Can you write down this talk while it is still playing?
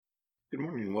Good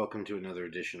morning and welcome to another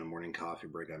edition of Morning Coffee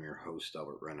Break. I'm your host,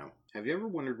 Albert Reno. Have you ever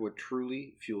wondered what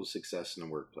truly fuels success in the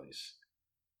workplace?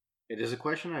 It is a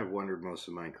question I've wondered most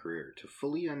of my career to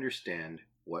fully understand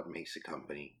what makes a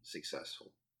company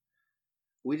successful.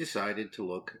 We decided to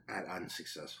look at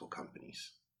unsuccessful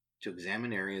companies, to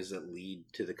examine areas that lead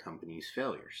to the company's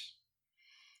failures.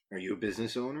 Are you a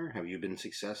business owner? Have you been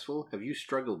successful? Have you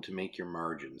struggled to make your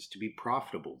margins, to be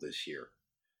profitable this year?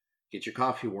 Get your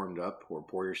coffee warmed up or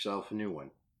pour yourself a new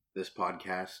one. This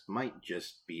podcast might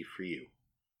just be for you.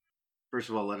 First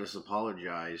of all, let us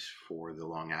apologize for the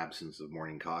long absence of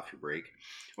Morning Coffee Break.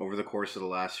 Over the course of the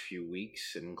last few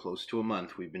weeks and close to a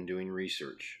month, we've been doing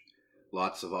research.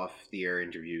 Lots of off-the-air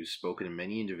interviews, spoken to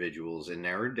many individuals, and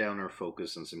narrowed down our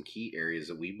focus on some key areas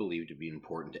that we believe to be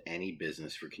important to any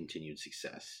business for continued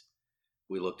success.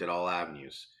 We looked at all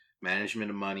avenues: management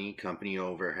of money, company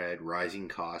overhead, rising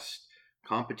costs,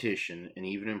 competition, and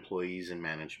even employees and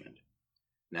management.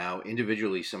 Now,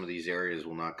 individually, some of these areas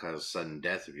will not cause sudden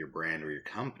death of your brand or your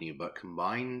company, but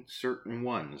combine certain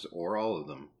ones or all of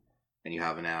them, and you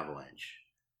have an avalanche,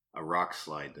 a rock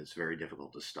slide that's very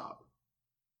difficult to stop.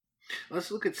 Let's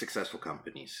look at successful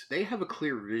companies. They have a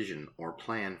clear vision or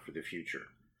plan for the future.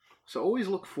 So always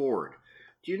look forward.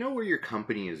 Do you know where your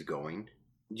company is going?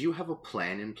 Do you have a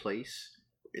plan in place?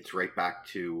 It's right back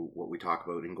to what we talk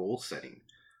about in goal setting.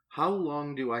 How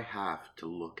long do I have to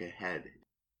look ahead?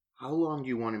 How long do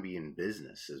you want to be in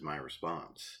business is my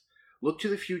response. Look to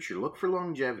the future. Look for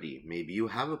longevity. Maybe you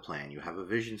have a plan. You have a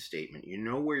vision statement. You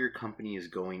know where your company is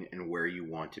going and where you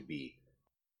want to be.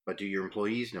 But do your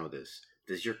employees know this?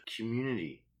 Does your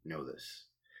community know this?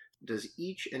 Does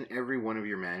each and every one of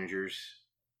your managers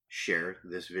share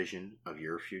this vision of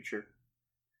your future?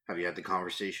 Have you had the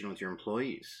conversation with your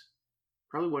employees?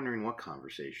 Probably wondering what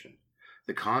conversation.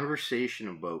 The conversation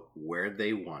about where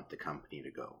they want the company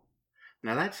to go.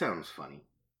 Now that sounds funny,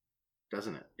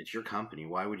 doesn't it? It's your company.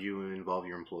 Why would you involve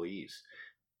your employees?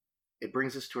 It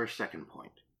brings us to our second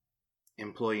point: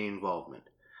 employee involvement.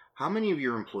 How many of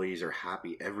your employees are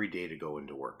happy every day to go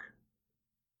into work?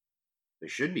 They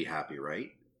should be happy,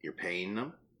 right? You're paying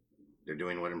them. They're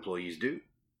doing what employees do.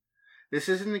 This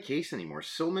isn't the case anymore.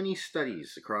 So many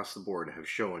studies across the board have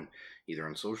shown, either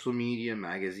on social media,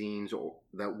 magazines, or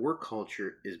that work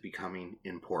culture is becoming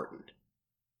important.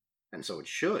 And so it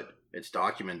should. It's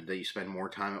documented that you spend more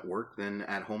time at work than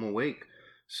at home awake.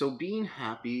 So being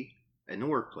happy in the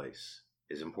workplace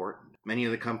is important. Many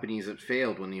of the companies that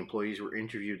failed when the employees were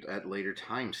interviewed at later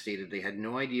times stated they had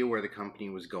no idea where the company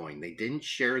was going. They didn't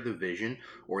share the vision,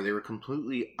 or they were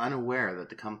completely unaware that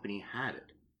the company had it.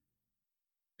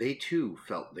 They too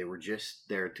felt they were just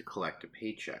there to collect a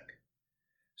paycheck.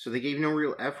 So they gave no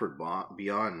real effort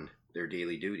beyond their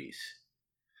daily duties.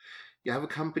 You have a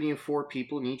company of 4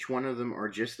 people and each one of them are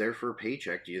just there for a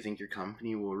paycheck. Do you think your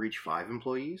company will reach 5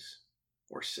 employees?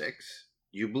 Or 6?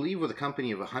 Do you believe with a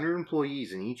company of 100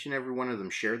 employees and each and every one of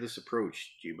them share this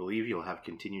approach, do you believe you'll have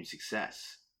continued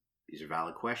success? These are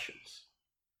valid questions.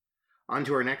 On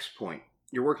to our next point.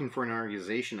 You're working for an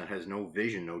organization that has no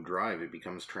vision, no drive. It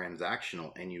becomes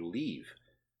transactional and you leave.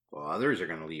 Well, others are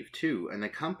going to leave too, and the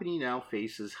company now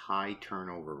faces high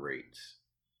turnover rates.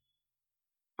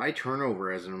 High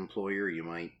turnover as an employer, you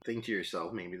might think to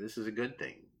yourself, maybe this is a good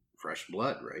thing. Fresh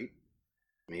blood, right?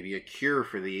 Maybe a cure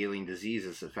for the ailing disease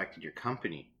that's affected your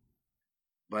company.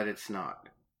 But it's not.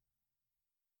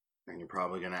 And you're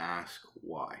probably going to ask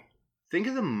why. Think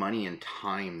of the money and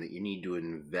time that you need to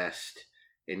invest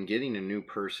in getting a new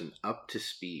person up to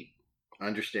speed,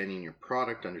 understanding your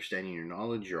product, understanding your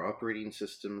knowledge, your operating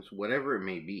systems, whatever it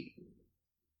may be.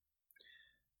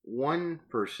 One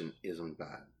person isn't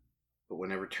bad, but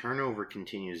whenever turnover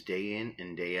continues day in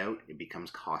and day out, it becomes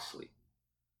costly,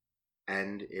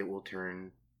 and it will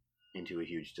turn into a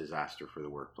huge disaster for the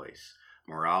workplace.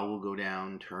 Morale will go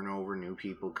down, turnover, new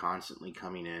people constantly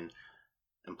coming in,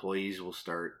 employees will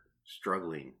start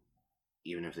struggling,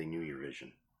 even if they knew your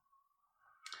vision.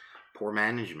 Poor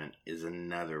management is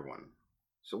another one.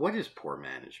 So what is poor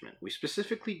management? We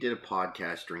specifically did a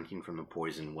podcast, Drinking from the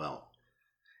Poison Well.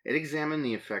 It examined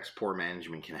the effects poor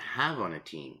management can have on a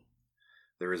team.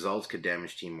 The results could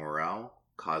damage team morale,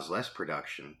 cause less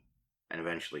production, and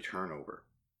eventually turnover.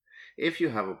 If you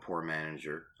have a poor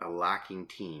manager, a lacking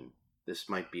team, this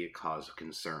might be a cause of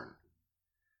concern.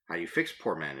 How you fix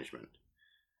poor management?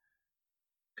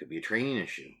 Could be a training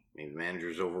issue. Maybe the manager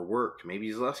is overworked. Maybe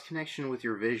he's lost connection with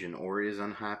your vision or is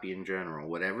unhappy in general.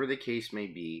 Whatever the case may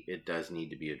be, it does need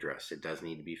to be addressed. It does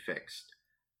need to be fixed.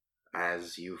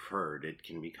 As you've heard, it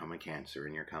can become a cancer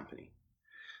in your company.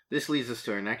 This leads us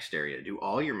to our next area. Do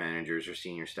all your managers or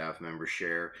senior staff members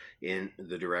share in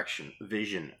the direction,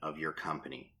 vision of your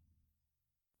company?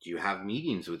 Do you have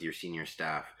meetings with your senior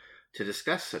staff to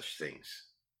discuss such things?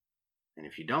 And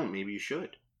if you don't, maybe you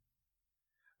should.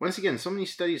 Once again, so many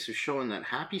studies have shown that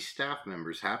happy staff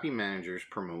members, happy managers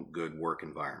promote good work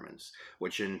environments,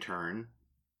 which in turn,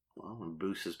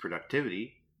 boosts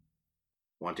productivity.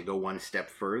 Want to go one step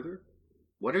further?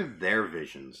 What are their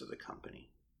visions of the company?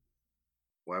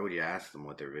 Why would you ask them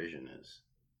what their vision is?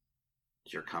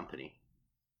 It's your company.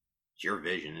 It's your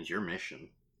vision. It's your mission.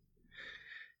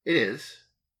 It is,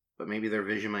 but maybe their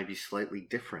vision might be slightly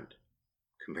different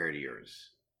compared to yours.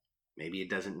 Maybe it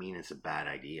doesn't mean it's a bad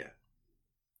idea.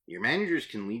 Your managers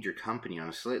can lead your company on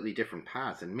a slightly different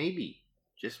path, and maybe,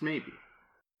 just maybe,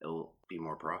 it'll be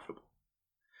more profitable.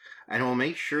 And it will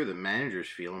make sure that managers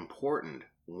feel important,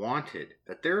 wanted,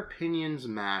 that their opinions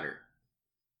matter.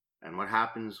 And what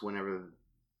happens whenever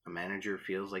a manager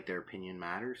feels like their opinion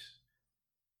matters?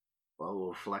 Well, it will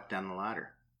reflect down the ladder.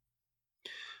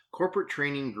 Corporate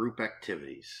training group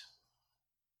activities.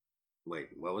 Wait,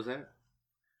 what was that?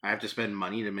 I have to spend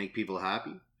money to make people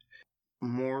happy?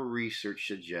 More research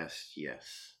suggests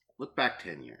yes. Look back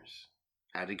 10 years.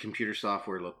 How did computer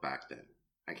software look back then?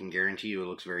 I can guarantee you it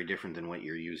looks very different than what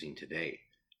you're using today.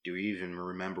 Do you even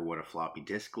remember what a floppy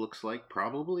disk looks like?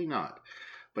 Probably not.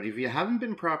 But if you haven't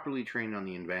been properly trained on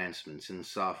the advancements in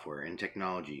software and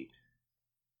technology,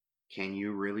 can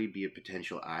you really be a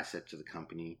potential asset to the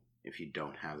company if you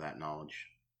don't have that knowledge?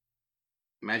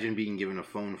 Imagine being given a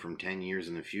phone from 10 years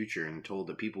in the future and told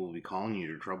that people will be calling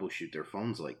you to troubleshoot their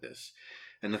phones like this.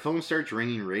 And the phone starts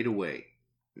ringing right away.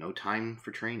 No time for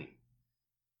training.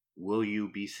 Will you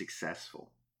be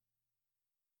successful?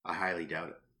 I highly doubt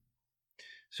it.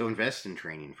 So invest in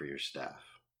training for your staff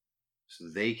so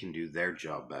they can do their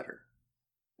job better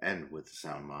and with a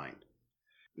sound mind.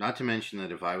 Not to mention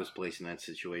that if I was placed in that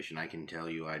situation, I can tell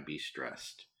you I'd be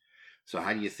stressed. So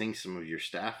how do you think some of your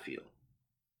staff feel?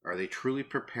 Are they truly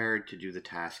prepared to do the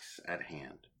tasks at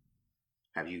hand?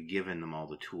 Have you given them all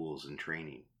the tools and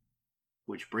training?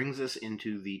 Which brings us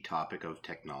into the topic of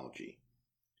technology.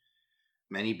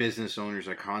 Many business owners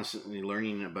are constantly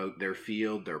learning about their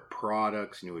field, their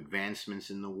products, new advancements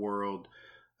in the world,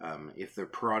 if their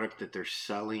product that they're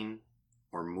selling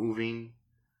or moving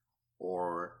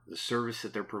or the service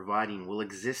that they're providing will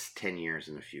exist 10 years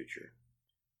in the future.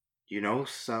 Do you know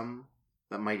some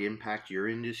that might impact your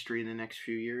industry in the next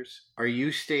few years? Are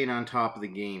you staying on top of the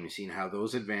game, seeing how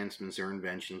those advancements or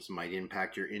inventions might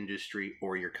impact your industry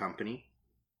or your company?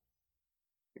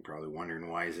 You're probably wondering,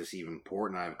 why is this even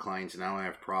important? I have clients now, I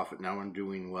have profit, now I'm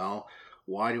doing well.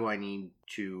 Why do I need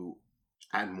to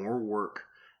add more work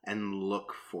and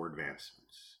look for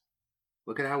advancements?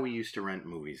 Look at how we used to rent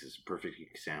movies as a perfect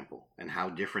example, and how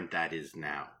different that is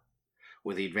now.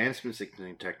 With the advancements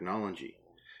in technology,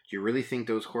 do you really think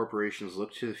those corporations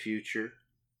look to the future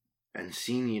and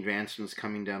seeing the advancements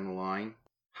coming down the line?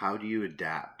 How do you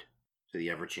adapt to the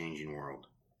ever-changing world?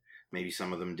 Maybe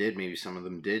some of them did, maybe some of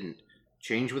them didn't.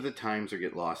 Change with the times or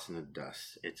get lost in the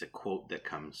dust. It's a quote that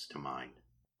comes to mind.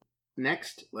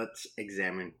 Next, let's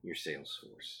examine your sales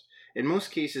force. In most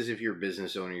cases, if you're a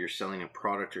business owner, you're selling a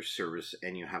product or service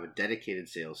and you have a dedicated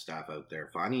sales staff out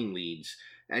there finding leads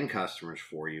and customers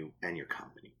for you and your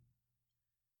company.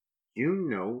 Do you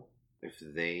know if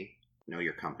they know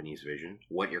your company's vision,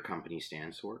 what your company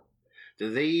stands for?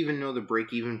 Do they even know the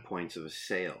break-even points of a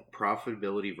sale,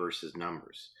 profitability versus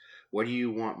numbers? What do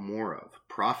you want more of,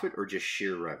 profit or just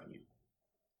sheer revenue?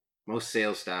 Most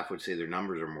sales staff would say their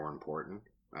numbers are more important.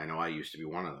 I know I used to be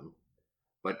one of them.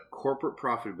 But corporate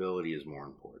profitability is more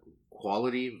important.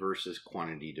 Quality versus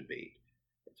quantity debate.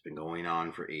 It's been going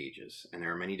on for ages, and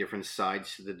there are many different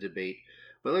sides to the debate.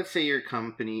 But let's say your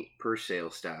company per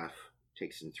sales staff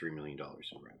takes in $3 million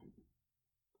in revenue.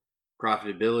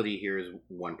 Profitability here is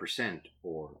 1%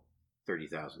 or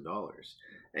 $30,000.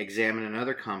 Examine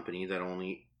another company that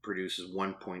only produces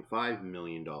 $1.5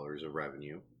 million of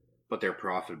revenue, but their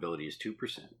profitability is 2%.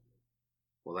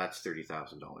 Well, that's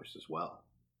 $30,000 as well.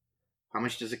 How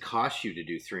much does it cost you to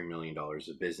do $3 million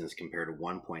of business compared to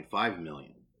 $1.5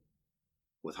 million?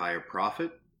 With higher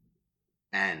profit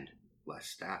and less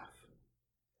staff.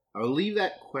 I will leave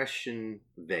that question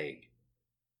vague,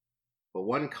 but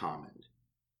one comment: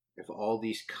 if all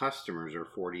these customers are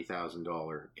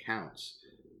 $40,000 accounts,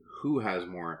 who has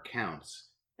more accounts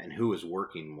and who is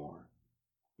working more?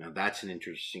 Now that's an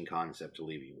interesting concept to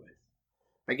leave you with.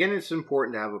 Again, it's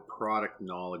important to have a product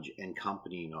knowledge and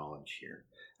company knowledge here.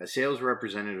 A sales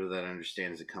representative that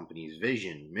understands the company's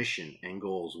vision, mission, and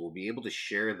goals will be able to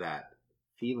share that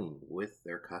feeling with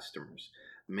their customers.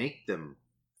 Make them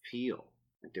feel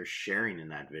like they're sharing in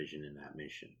that vision and that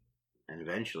mission. And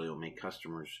eventually it'll make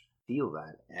customers feel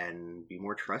that and be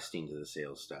more trusting to the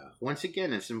sales staff. Once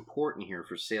again, it's important here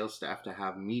for sales staff to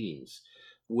have meetings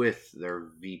with their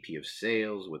VP of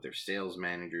sales, with their sales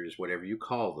managers, whatever you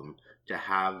call them, to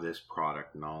have this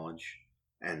product knowledge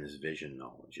and this vision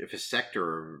knowledge. If a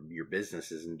sector of your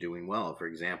business isn't doing well, for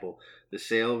example, the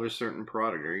sale of a certain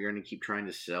product, are you going to keep trying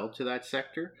to sell to that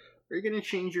sector? Or are you going to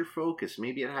change your focus?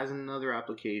 Maybe it has another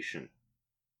application.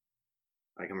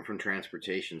 I come from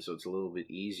transportation, so it's a little bit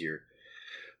easier.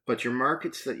 But your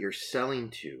markets that you're selling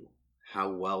to,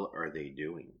 how well are they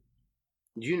doing?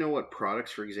 Do you know what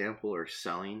products, for example, are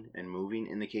selling and moving?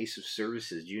 In the case of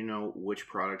services, do you know which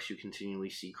products you continually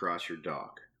see cross your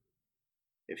dock?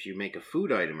 If you make a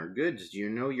food item or goods, do you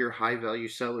know your high value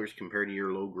sellers compared to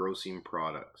your low grossing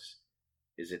products?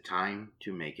 Is it time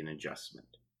to make an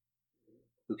adjustment?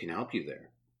 Who can help you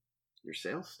there? Your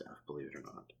sales staff, believe it or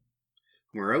not.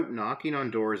 We're out knocking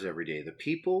on doors every day.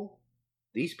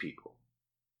 These people,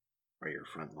 are your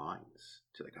front lines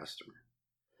to the customer.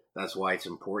 That's why it's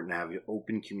important to have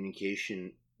open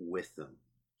communication with them.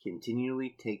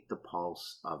 Continually take the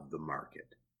pulse of the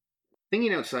market.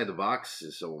 Thinking outside the box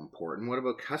is so important. What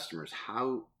about customers?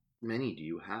 How many do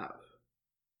you have?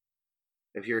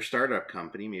 If you're a startup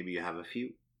company, maybe you have a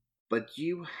few. But do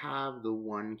you have the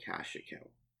one cash account?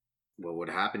 What would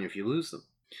happen if you lose them?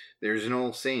 There's an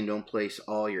old saying, don't place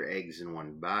all your eggs in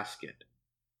one basket.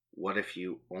 What if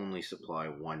you only supply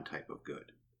one type of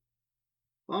good?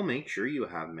 Well, make sure you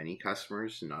have many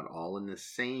customers, not all in the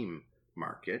same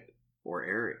market or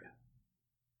area.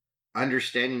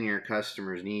 Understanding your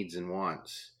customers' needs and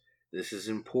wants. This is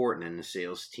important, and the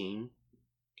sales team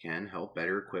can help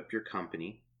better equip your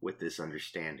company with this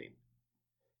understanding.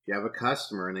 If you have a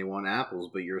customer and they want apples,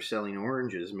 but you're selling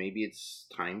oranges, maybe it's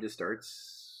time to start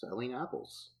selling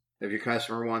apples. If your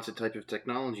customer wants a type of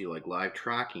technology like live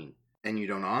tracking, and you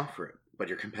don't offer it, but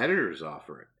your competitors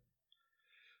offer it,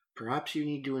 perhaps you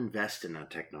need to invest in that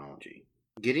technology.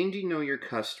 Getting to know your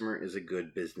customer is a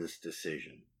good business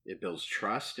decision. It builds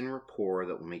trust and rapport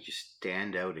that will make you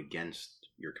stand out against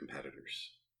your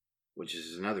competitors, which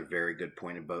is another very good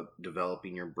point about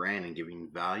developing your brand and giving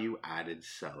value-added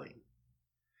selling.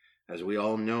 As we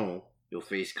all know, you'll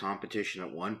face competition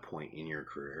at one point in your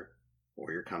career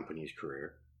or your company's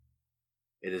career.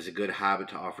 It is a good habit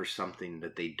to offer something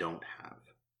that they don't have.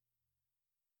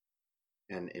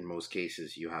 And in most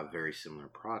cases, you have very similar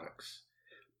products,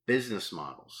 business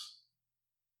models.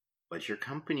 But your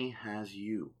company has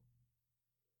you.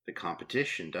 The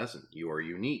competition doesn't. You are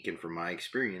unique, and from my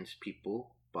experience,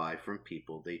 people buy from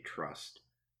people they trust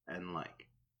and like.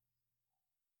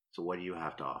 So what do you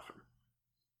have to offer?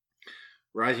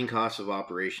 Rising costs of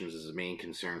operations is a main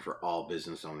concern for all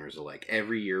business owners alike.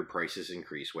 Every year, prices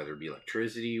increase, whether it be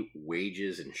electricity,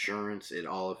 wages, insurance, it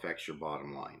all affects your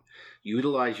bottom line.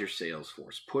 Utilize your sales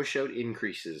force. Push out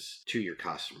increases to your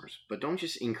customers, but don't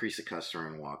just increase a customer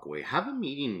and walk away. Have a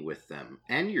meeting with them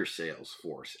and your sales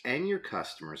force and your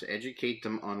customers. Educate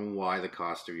them on why the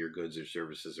cost of your goods or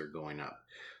services are going up.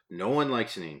 No one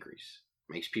likes an increase.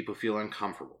 Makes people feel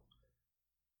uncomfortable.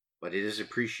 But it is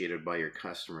appreciated by your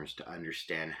customers to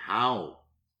understand how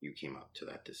you came up to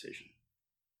that decision.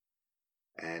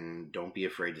 And don't be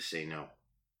afraid to say no.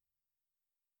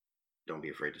 Don't be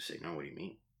afraid to say no. What do you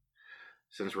mean?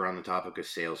 Since we're on the topic of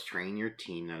sales, train your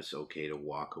team that it's okay to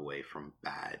walk away from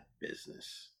bad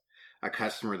business. A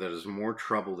customer that is more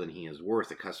trouble than he is worth,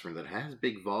 a customer that has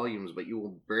big volumes, but you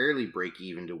will barely break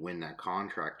even to win that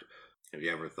contract. Have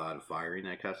you ever thought of firing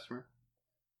that customer?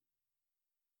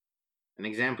 An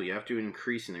example, you have to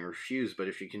increase and they refuse, but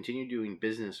if you continue doing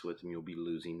business with them, you'll be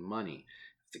losing money.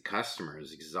 If the customer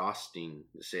is exhausting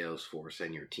the sales force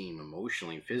and your team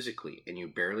emotionally, physically, and you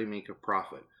barely make a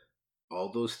profit,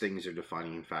 all those things are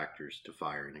defining factors to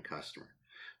firing a customer.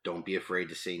 Don't be afraid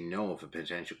to say no if a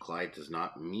potential client does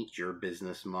not meet your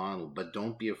business model, but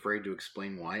don't be afraid to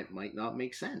explain why it might not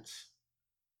make sense.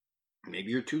 Maybe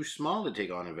you're too small to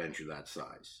take on a venture that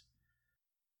size.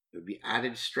 It would be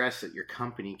added stress that your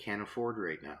company can't afford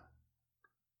right now.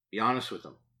 Be honest with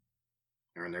them.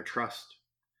 Earn their trust.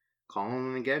 Call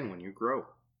them again when you grow.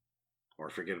 Or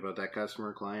forget about that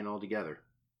customer or client altogether.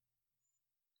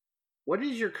 What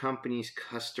is your company's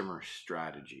customer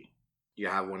strategy? Do you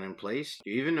have one in place?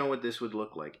 Do you even know what this would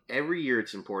look like? Every year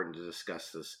it's important to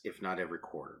discuss this, if not every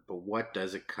quarter. But what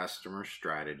does a customer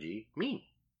strategy mean?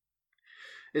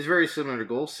 It's very similar to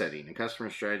goal setting. A customer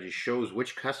strategy shows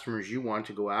which customers you want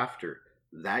to go after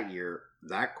that year,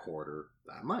 that quarter,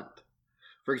 that month.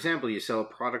 For example, you sell a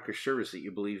product or service that you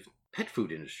believe pet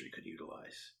food industry could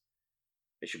utilize.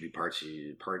 It should be part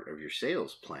of your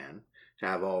sales plan to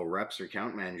have all reps or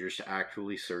account managers to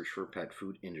actively search for pet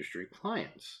food industry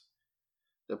clients.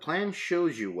 The plan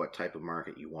shows you what type of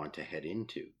market you want to head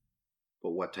into,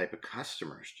 but what type of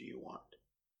customers do you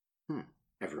want?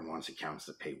 Everyone wants accountants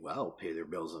that pay well, pay their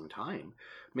bills on time.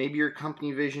 Maybe your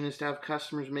company vision is to have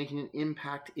customers making an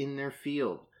impact in their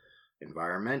field,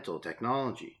 environmental,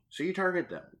 technology, so you target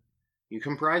them. You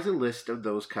comprise a list of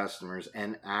those customers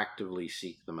and actively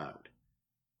seek them out.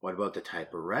 What about the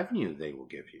type of revenue they will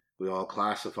give you? We all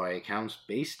classify accounts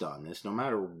based on this, no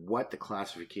matter what the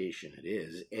classification it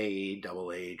is. A,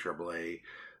 AA, AAA,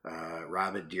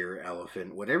 rabbit, deer,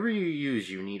 elephant. Whatever you use,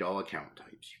 you need all account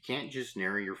types. You can't just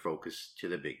narrow your focus to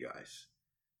the big guys.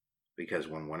 Because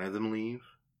when one of them leave,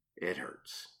 it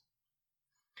hurts.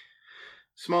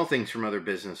 Small things from other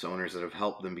business owners that have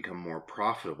helped them become more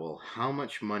profitable. How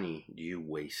much money do you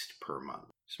waste per month?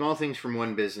 Small things from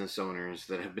one business owners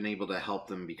that have been able to help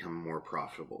them become more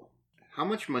profitable. How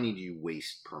much money do you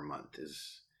waste per month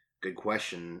is a good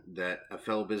question that a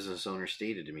fellow business owner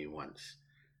stated to me once.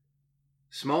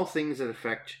 Small things that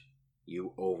affect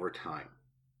you over time.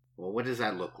 Well, what does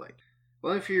that look like?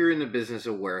 Well, if you're in the business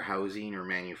of warehousing or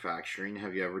manufacturing,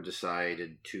 have you ever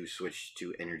decided to switch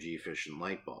to energy efficient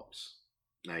light bulbs?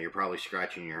 Now, you're probably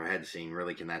scratching your head saying,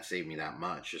 really, can that save me that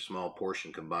much? A small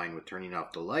portion combined with turning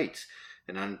off the lights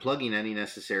and unplugging any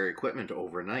necessary equipment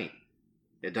overnight.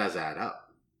 It does add up.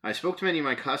 I spoke to many of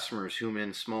my customers whom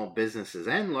in small businesses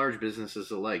and large businesses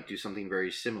alike do something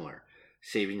very similar.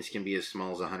 Savings can be as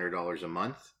small as $100 a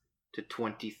month to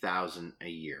 $20,000 a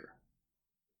year.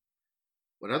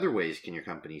 What other ways can your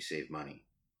company save money?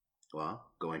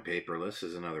 Well, going paperless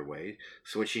is another way.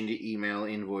 Switching to email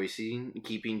invoicing,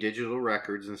 keeping digital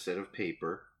records instead of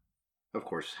paper. Of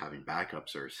course, having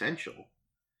backups are essential.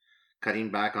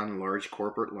 Cutting back on large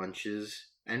corporate lunches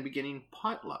and beginning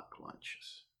potluck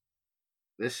lunches.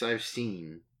 This I've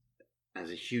seen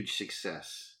as a huge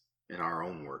success in our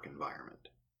own work environment.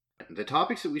 The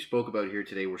topics that we spoke about here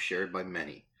today were shared by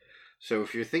many. So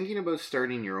if you're thinking about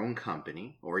starting your own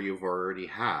company, or you've already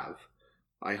have,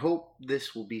 I hope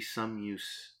this will be some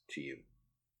use to you.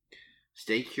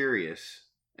 Stay curious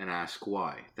and ask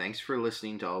why. Thanks for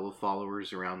listening to all the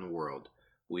followers around the world.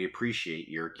 We appreciate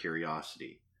your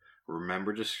curiosity.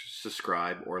 Remember to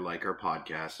subscribe or like our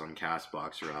podcast on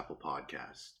CastBox or Apple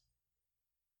Podcasts.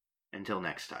 Until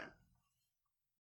next time.